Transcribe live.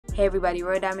Hey everybody,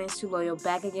 Roy Diamonds Too Loyal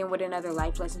back again with another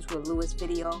Life Lessons with Lewis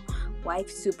video. Wife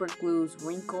super glues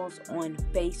wrinkles on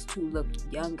face to look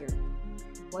younger.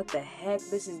 What the heck?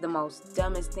 This is the most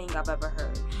dumbest thing I've ever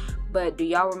heard. But do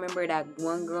y'all remember that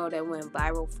one girl that went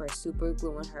viral for super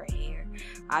gluing her hair?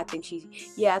 I think she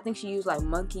used like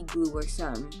monkey glue or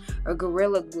something, or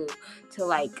gorilla glue to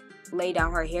like lay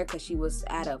down her hair because she was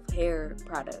out of hair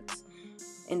products.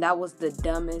 And that was the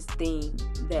dumbest thing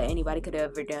that anybody could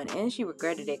have ever done. And she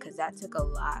regretted it because that took a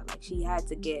lot. Like, she had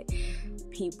to get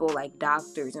people like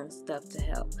doctors and stuff to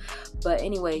help. But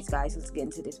anyways, guys, let's get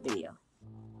into this video.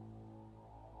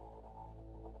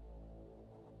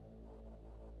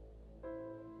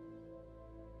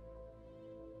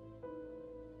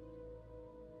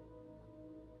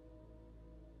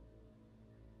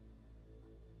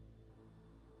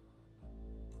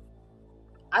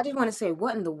 I just want to say,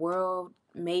 what in the world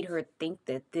made her think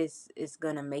that this is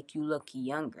going to make you look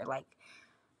younger? Like,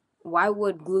 why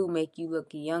would glue make you look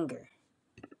younger?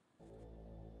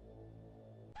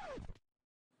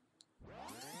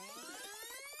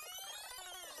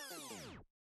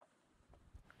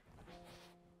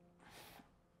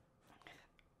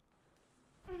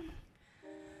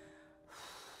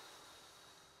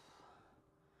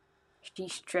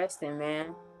 She's stressing,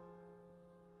 man.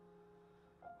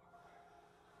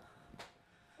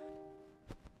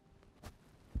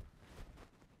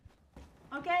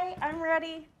 Okay, I'm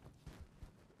ready.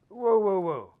 Whoa, whoa,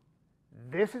 whoa.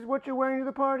 This is what you're wearing to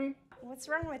the party? What's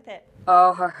wrong with it?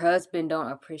 Oh, her husband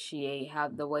don't appreciate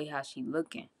the way she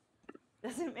looking.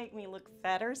 Does it make me look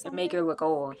fat or something? It make her look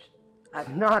old. It's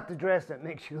not the dress that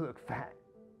makes you look fat.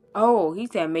 Oh, he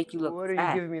said make you look What fat. are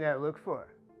you giving me that look for?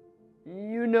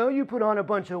 You know you put on a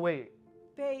bunch of weight.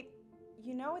 Babe,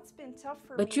 you know it's been tough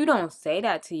for me. But you don't say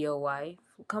that to your wife.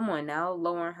 Come on now,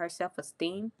 lowering her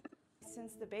self-esteem.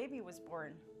 Since the baby was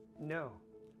born. No,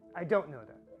 I don't know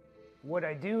that. What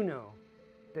I do know,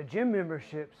 the gym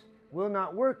memberships will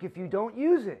not work if you don't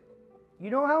use it. You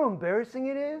know how embarrassing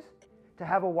it is to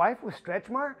have a wife with stretch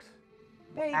marks?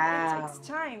 Babe, Ow. it takes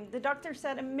time. The doctor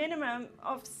said a minimum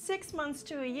of 6 months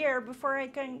to a year before I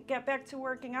can get back to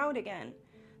working out again.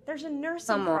 There's a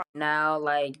nursing Come on now,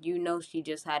 like, you know she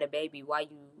just had a baby. Why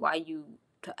you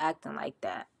acting like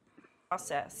that?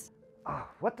 process. Oh,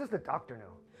 what does the doctor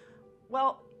know?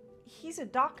 Well, he's a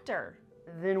doctor.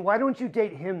 Then why don't you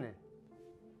date him then?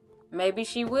 Maybe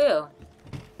she will.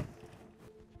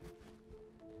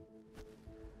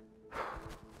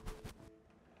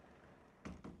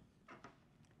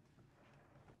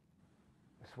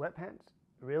 Sweatpants?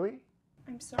 Really?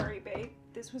 I'm sorry, babe.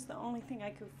 This was the only thing I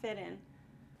could fit in.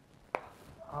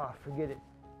 Ah, forget it.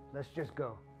 Let's just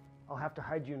go. I'll have to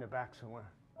hide you in the back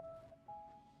somewhere.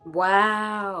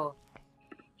 Wow.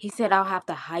 He said I'll have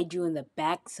to hide you in the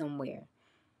back somewhere.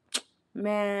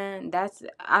 Man,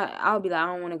 I'll be like, I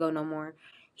don't want to go no more.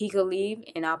 He could leave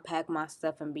and I'll pack my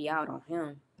stuff and be out on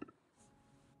him.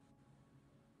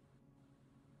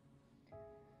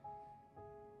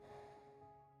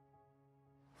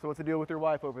 So what's the deal with your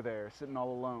wife over there, sitting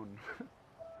all alone?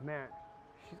 Man,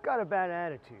 she's got a bad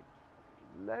attitude.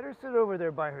 Let her sit over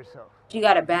there by herself. She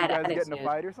got a bad You guys attitude. get in a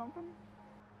fight or something?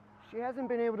 She hasn't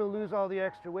been able to lose all the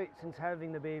extra weight since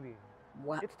having the baby.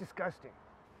 What? It's disgusting.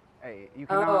 Hey, you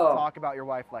cannot talk about your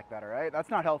wife like that, all right? That's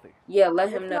not healthy. Yeah, let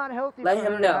him It's know. not healthy Let for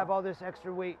him her know. to have all this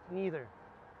extra weight neither.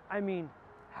 I mean,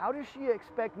 how does she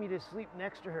expect me to sleep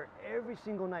next to her every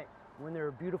single night when there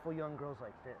are beautiful young girls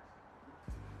like this?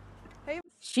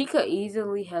 She could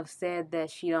easily have said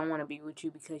that she don't want to be with you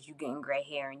because you getting gray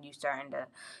hair and you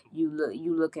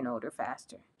looking older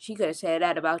faster. She could have said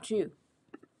that about you.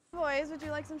 Boys, would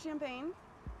you like some champagne?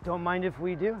 Don't mind if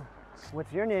we do.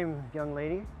 What's your name, young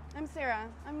lady? I'm Sarah.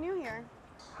 I'm new here.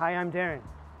 Hi, I'm Darren.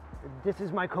 This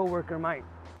is my coworker, Mike.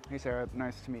 Hey, Sarah,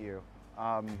 nice to meet you.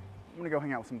 I'm gonna go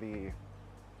hang out with some of the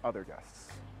other guests.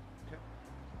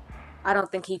 I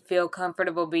don't think he feel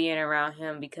comfortable being around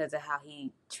him because of how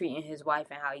he treating his wife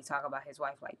and how he talk about his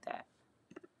wife like that.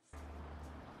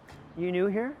 You new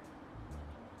here?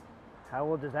 How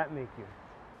old does that make you?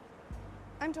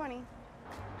 I'm 20.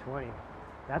 20.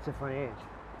 That's a fun age.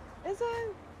 Is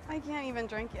it? I can't even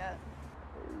drink yet.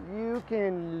 You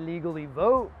can legally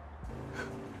vote.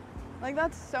 Like,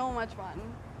 that's so much fun.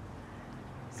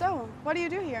 So, what do you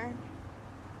do here?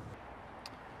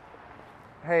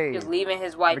 Hey, Just leaving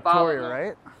his wife all Victoria, alone.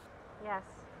 right? Yes.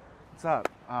 What's up?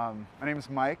 My name is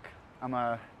Mike. I'm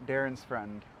Darren's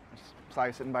friend. I just saw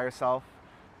you sitting by yourself.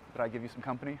 Did I give you some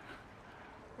company?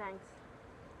 Thanks.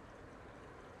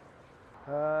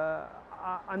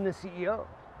 I'm the CEO,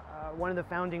 one of the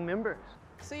founding members.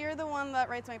 So you're the one that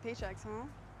writes my paychecks, huh?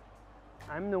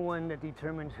 I'm the one that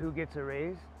determines who gets a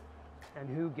raise and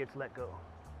who gets let go.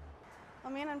 A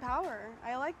man in power.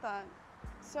 I like that.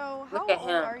 So how Look at old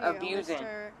him, are you, abusing,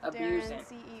 Mr. abusing. Darren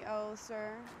CEO,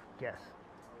 sir? Guess.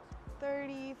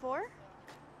 34?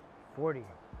 40.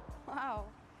 Wow.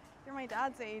 You're my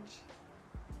dad's age.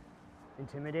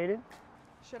 Intimidated?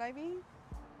 Should I be?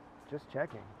 Just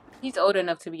checking. He's old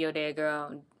enough to be your dad,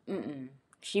 girl.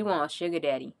 She wants sugar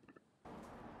daddy.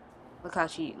 Look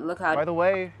how. By the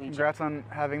way, congrats on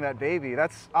having that baby.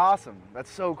 That's awesome.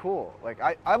 That's so cool. Like,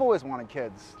 I've always wanted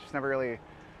kids. Just never really,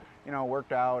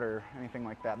 worked out or anything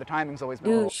like that. The timing's always been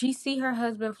a Dude, little... she see her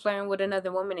husband flirting with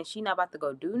another woman and she not about to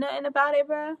go do nothing about it,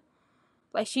 bruh.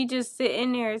 Like, she just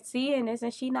sitting there seeing this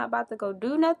and she not about to go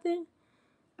do nothing.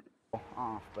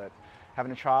 off, but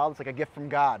having a child, it's like a gift from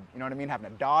God. You know what I mean? Having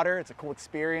a daughter, it's a cool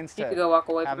experience You to could go walk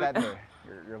away have from that it.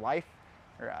 in your life.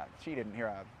 Or, she didn't hear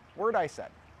a word I said.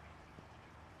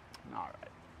 All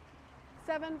right.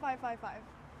 7555.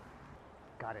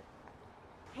 Got it.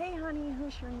 Hey, honey,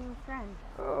 who's your new friend?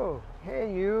 Oh,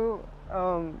 hey you.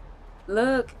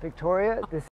 Look, Victoria,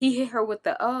 this he hit her with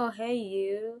the, oh, hey,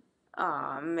 you.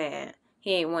 Aw, man.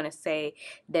 He ain't want to say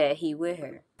that he with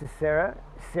her. is Sarah.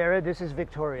 Sarah, this is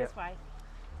Victoria. His wife.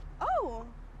 Oh,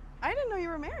 I didn't know you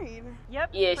were married. Yep.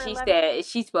 Yeah, for she 11 said,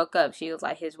 she spoke up. She was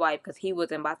like his wife because he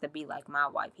wasn't about to be like my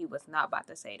wife. He was not about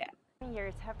to say that.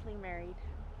 years, happily married.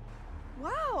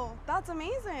 Wow, that's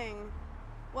amazing.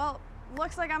 Well,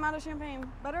 looks like I'm out of champagne.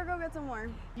 Better go get some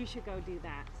more. You should go do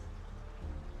that.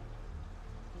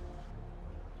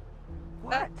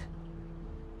 What?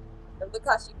 Look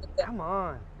how she looked at Come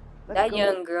on. Let's that go.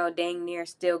 young girl dang near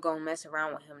still gonna mess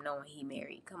around with him knowing he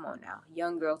married. Come on now.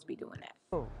 Young girls be doing that.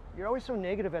 Oh, you're always so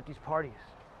negative at these parties.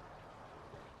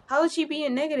 How is she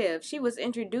being negative? She was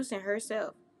introducing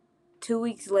herself 2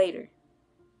 weeks later.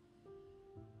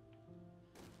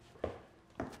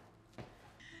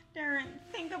 Darren,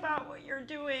 think about what you're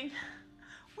doing.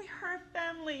 We are a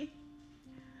family.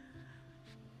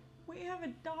 We have a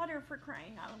daughter, for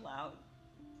crying out loud.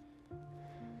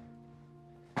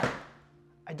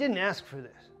 I didn't ask for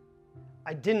this.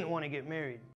 I didn't want to get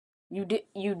married. You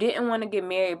didn't want to get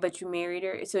married, but you married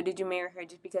her. So did you marry her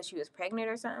just because she was pregnant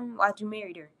or something? Why'd you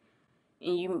marry her?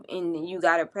 And you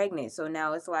got her pregnant. So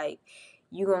now it's like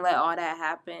you gonna let all that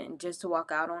happen just to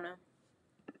walk out on her?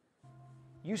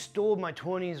 You stole my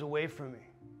 20s away from me,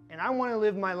 and I want to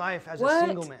live my life as What? a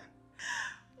single man.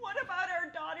 What about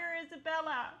our daughter,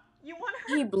 Isabella? You want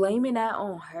her? He blaming that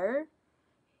on her?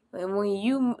 And when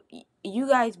you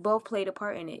guys both played a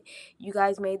part in it. You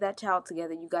guys made that child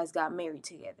together. You guys got married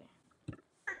together.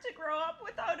 To grow up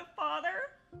without a father?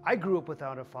 I grew up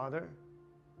without a father.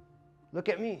 Look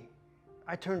at me.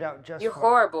 I turned out just You're fine.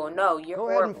 horrible. No, you're Go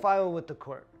ahead horrible. and file with the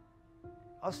court.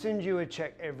 I'll send you a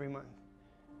check every month.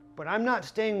 But I'm not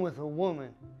staying with a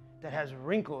woman that has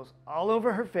wrinkles all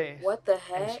over her face What the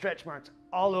and heck? stretch marks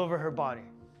all over her body.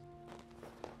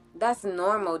 That's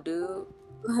normal, dude.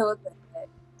 What the heck?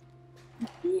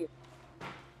 Weird.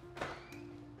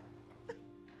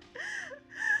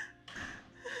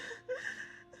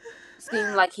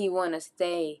 Seems like he want to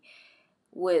stay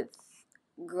with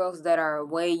girls that are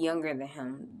way younger than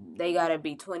him. They gotta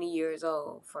be 20 years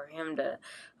old for him to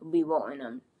be wanting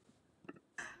them.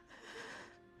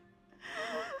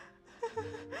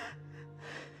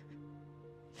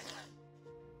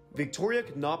 Victoria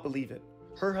could not believe it.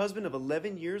 Her husband of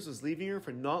 11 years was leaving her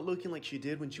for not looking like she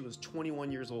did when she was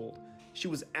 21 years old. She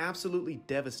was absolutely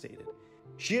devastated.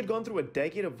 She had gone through a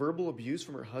decade of verbal abuse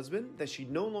from her husband that she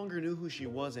no longer knew who she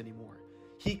was anymore.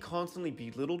 He constantly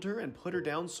belittled her and put her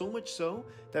down, so much so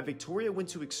that Victoria went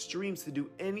to extremes to do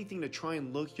anything to try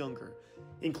and look younger,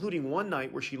 including one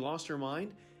night where she lost her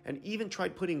mind and even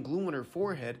tried putting glue on her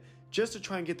forehead just to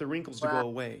try and get the wrinkles to go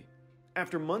away.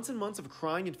 After months and months of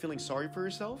crying and feeling sorry for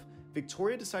herself,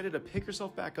 Victoria decided to pick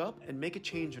herself back up and make a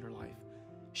change in her life.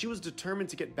 She was determined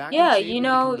to get back Yeah, in shape and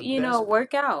become the best.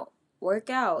 work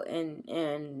out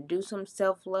and do some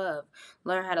self-love.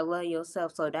 Learn how to love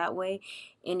yourself so that way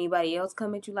anybody else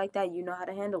come at you like that, you know how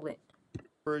to handle it.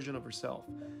 Version of herself.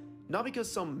 Not because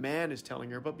some man is telling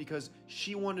her, but because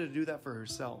she wanted to do that for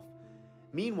herself.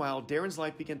 Meanwhile, Darren's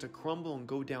life began to crumble and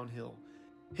go downhill.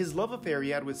 His love affair he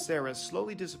had with Sarah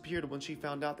slowly disappeared when she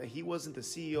found out that he wasn't the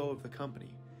CEO of the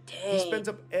company. He spent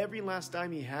up every last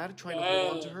dime he had trying to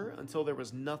hold on to her until there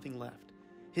was nothing left.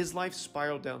 His life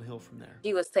spiraled downhill from there.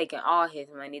 He was taking all his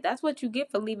money. That's what you get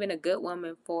for leaving a good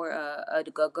woman for a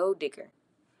gold digger.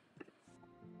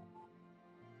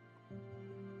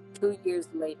 2 years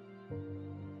later.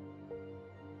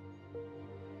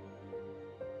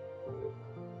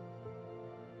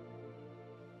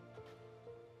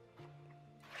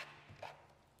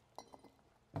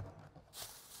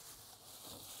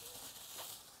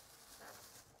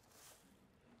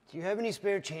 Do you have any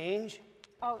spare change?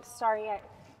 Oh, sorry.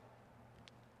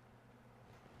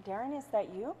 Darren, is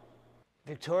that you?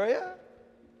 Victoria?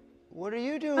 What are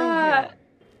you doing here?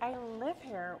 I live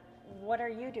here. What are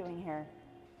you doing here?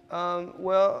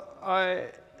 Well,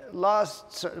 I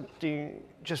lost something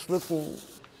just looking.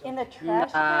 In the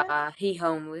trash can? He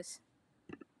homeless.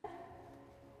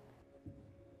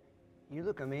 You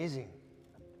look amazing.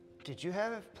 Did you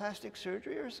have plastic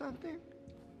surgery or something?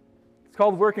 It's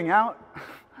called working out.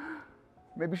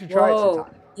 Maybe you should try it Whoa,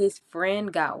 sometime. his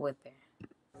friend got with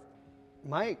her.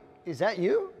 Mike, is that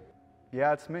you?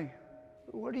 Yeah, it's me.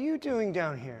 What are you doing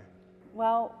down here?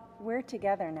 Well, we're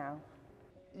together now.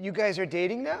 You guys are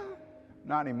dating now?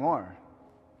 Not anymore.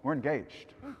 We're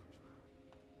engaged.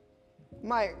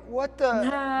 Mike, what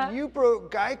the? You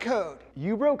broke guy code.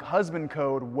 You broke husband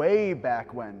code way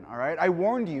back when, all right? I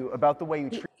warned you about the way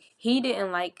you He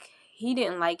didn't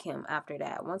like him after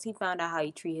that. Once he found out how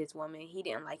he treated his woman, he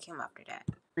didn't like him after that.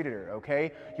 treated her,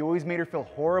 okay? You always made her feel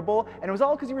horrible, and it was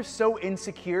all because you were so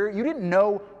insecure. You didn't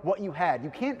know what you had. You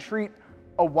can't treat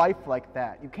a wife like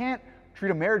that. You can't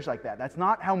treat a marriage like that. That's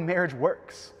not how marriage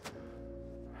works.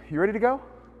 You ready to go?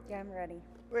 Yeah, I'm ready.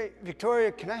 Wait,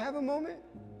 Victoria, can I have a moment?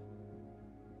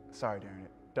 Sorry, Darren,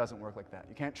 it doesn't work like that.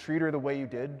 You can't treat her the way you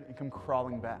did and come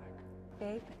crawling back.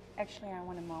 Babe, actually, I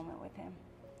want a moment with him.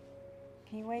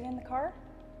 Can you wait in the car?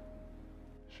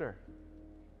 Sure.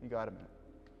 You got a minute.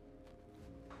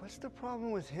 What's the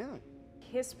problem with him?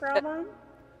 His problem?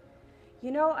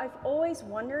 You know, I've always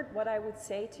wondered what I would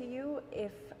say to you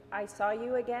if I saw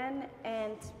you again,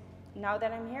 and now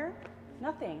that I'm here,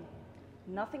 nothing.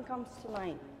 Nothing comes to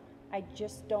mind. I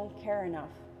just don't care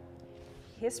enough.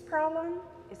 His problem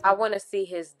is... I want to see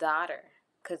his daughter,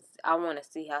 because I want to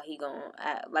see how he gonna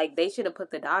act. Like, they should have put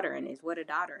the daughter in this. Where the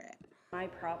daughter at? My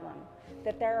problem.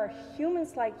 That there are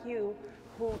humans like you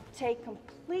who take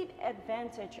complete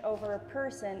advantage over a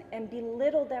person and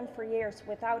belittle them for years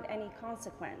without any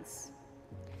consequence.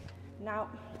 Now,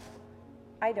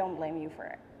 I don't blame you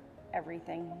for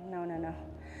everything. No, no, no.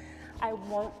 I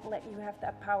won't let you have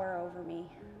that power over me.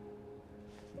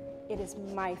 It is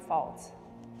my fault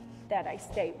that I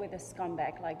stayed with a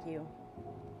scumbag like you.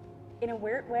 In a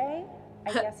weird way,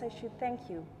 I guess I should thank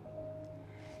you.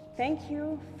 Thank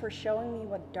you for showing me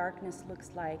what darkness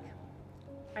looks like.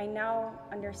 I now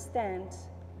understand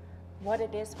what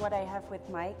it is. What I have with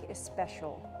Mike is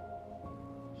special.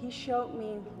 He showed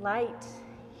me light.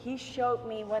 He showed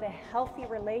me what a healthy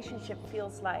relationship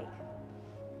feels like.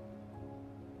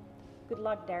 Good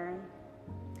luck, Darren.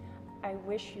 I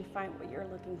wish you find what you're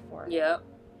looking for. Yep.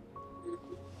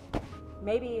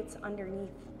 Maybe it's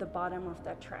underneath the bottom of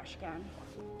that trash can.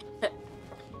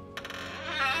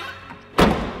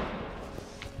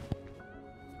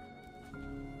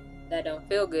 That don't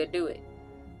feel good, do it?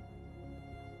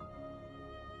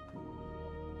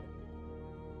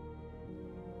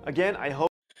 Again, I hope.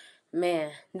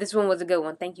 Man, this one was a good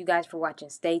one. Thank you guys for watching.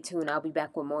 Stay tuned. I'll be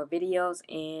back with more videos,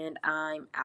 and I'm out.